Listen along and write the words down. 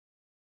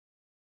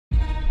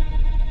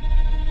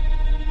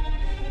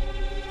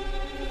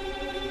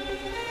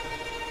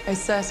I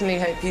certainly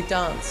hope you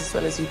dance as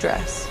well as you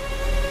dress.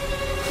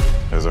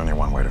 There's only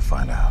one way to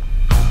find out.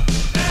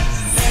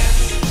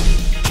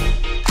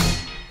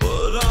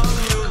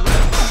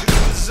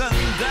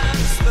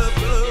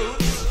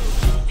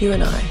 You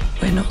and I,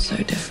 we're not so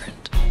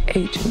different.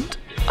 Agent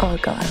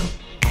Argylle.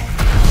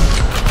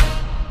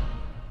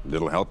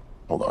 Little help?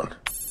 Hold on.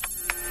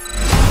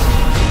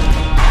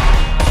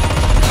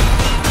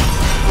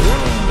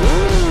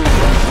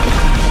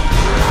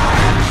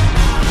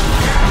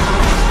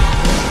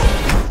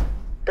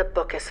 The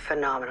book is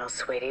phenomenal,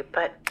 sweetie,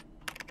 but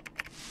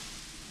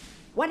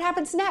what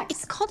happens next?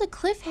 It's called a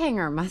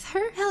cliffhanger,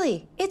 Mother.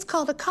 Ellie, it's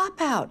called a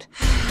cop-out.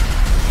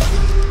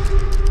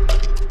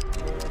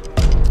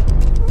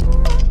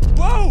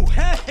 Whoa,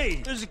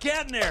 hey, there's a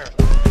cat in there.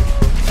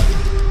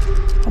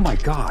 Oh my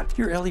God,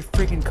 you're Ellie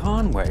friggin'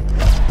 Conway.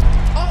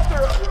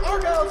 Author of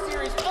Argylle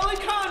series, Ellie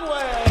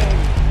Conway.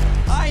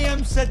 I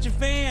am such a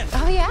fan.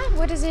 Oh yeah?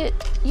 What is it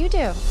you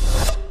do?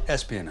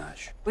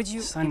 Espionage. Would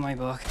you sign my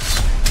book?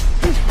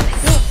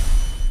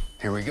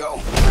 Here we go.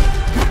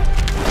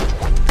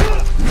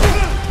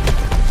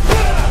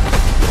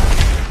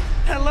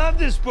 I love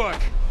this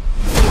book.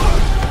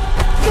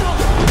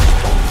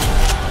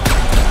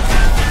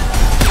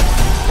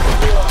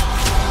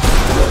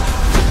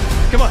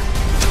 Come on.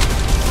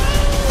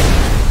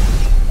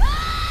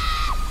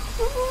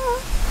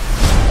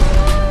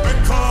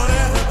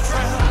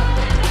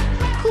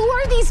 Who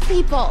are these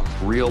people?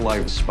 Real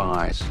life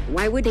spies.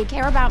 Why would they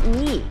care about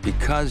me?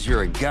 Because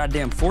you're a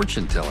goddamn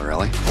fortune teller,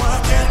 Ellie.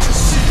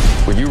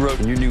 What you wrote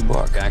in your new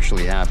book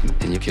actually happened,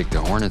 and you kicked a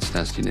hornet's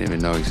nest you didn't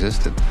even know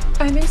existed.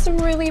 I'm in some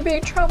really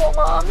big trouble,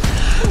 Mom.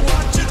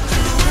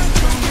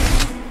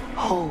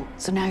 Oh,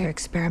 so now you're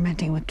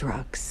experimenting with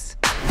drugs.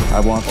 I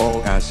want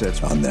all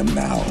assets on them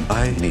now.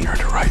 I need her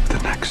to write the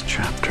next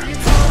chapter.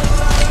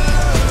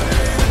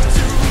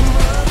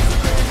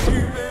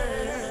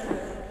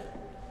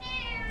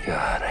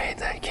 God, I hate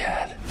that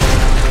cat.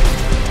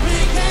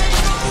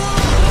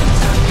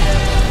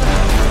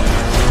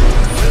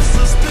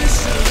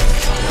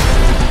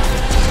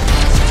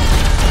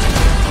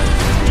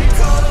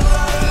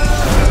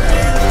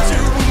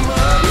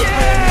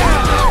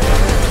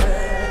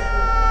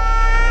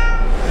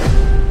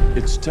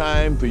 It's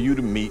time for you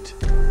to meet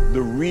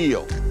the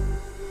real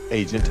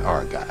Agent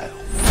Argylle.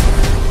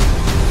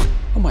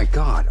 Oh my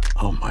God.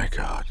 Oh my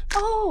God.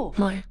 Oh,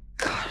 My